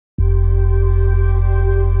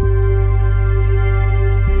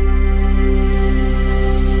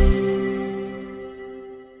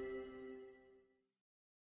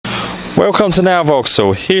Welcome to Now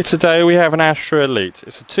Vauxhall. Here today we have an Astra Elite.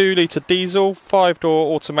 It's a 2-litre diesel,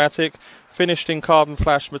 5-door automatic, finished in carbon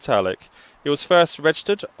flash metallic. It was first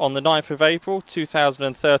registered on the 9th of April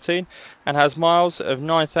 2013 and has miles of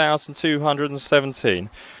 9,217.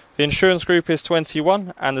 The insurance group is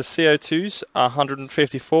 21 and the CO2s are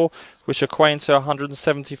 154, which equate to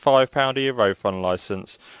 £175 a year road fund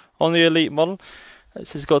licence. On the Elite model,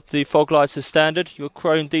 it's got the fog lights as standard, your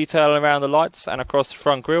chrome detail around the lights and across the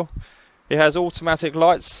front grille. It has automatic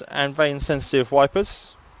lights and rain-sensitive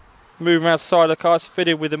wipers. Moving outside the car, it's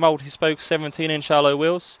fitted with the multi-spoke 17-inch alloy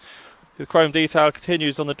wheels. The chrome detail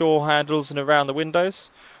continues on the door handles and around the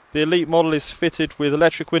windows. The Elite model is fitted with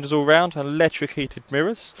electric windows all round and electric heated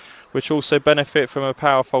mirrors, which also benefit from a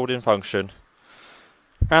power folding function.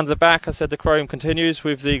 Around the back, I said the chrome continues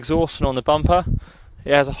with the exhaust on the bumper.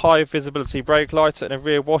 It has a high visibility brake light and a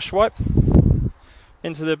rear wash wipe.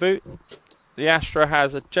 Into the boot. The Astra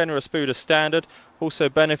has a generous boot as standard, also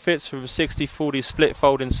benefits from 60-40 split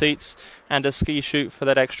folding seats and a ski chute for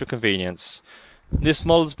that extra convenience. This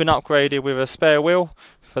model has been upgraded with a spare wheel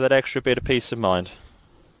for that extra bit of peace of mind.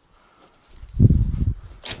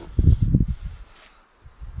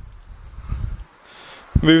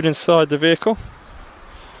 Moving inside the vehicle,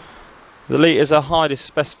 the Elite is a highly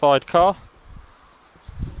specified car.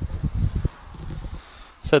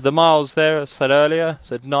 So the miles there, as I said earlier,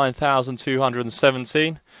 said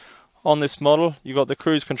 9,217. On this model, you've got the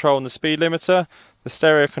cruise control and the speed limiter. The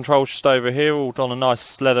stereo control just over here, all on a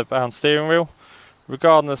nice leather-bound steering wheel.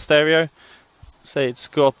 Regarding the stereo, say it's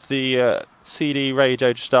got the CD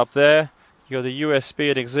radio just up there. You've got the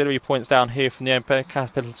USB and auxiliary points down here from the MP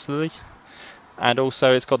capitally. And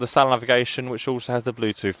also it's got the satellite navigation, which also has the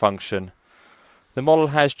Bluetooth function. The model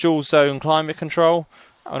has dual zone climate control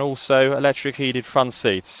and also electric heated front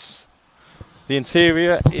seats. The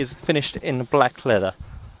interior is finished in black leather.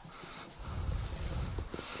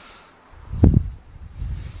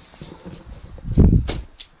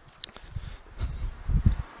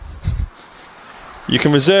 You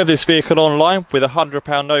can reserve this vehicle online with a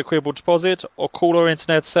 £100 no quibble deposit or call our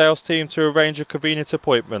internet sales team to arrange a convenient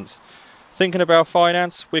appointment. Thinking about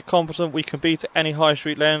finance? We're confident we can beat any high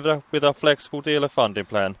street lender with our flexible dealer funding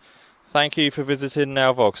plan. Thank you for visiting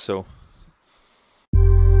Now Vauxhall.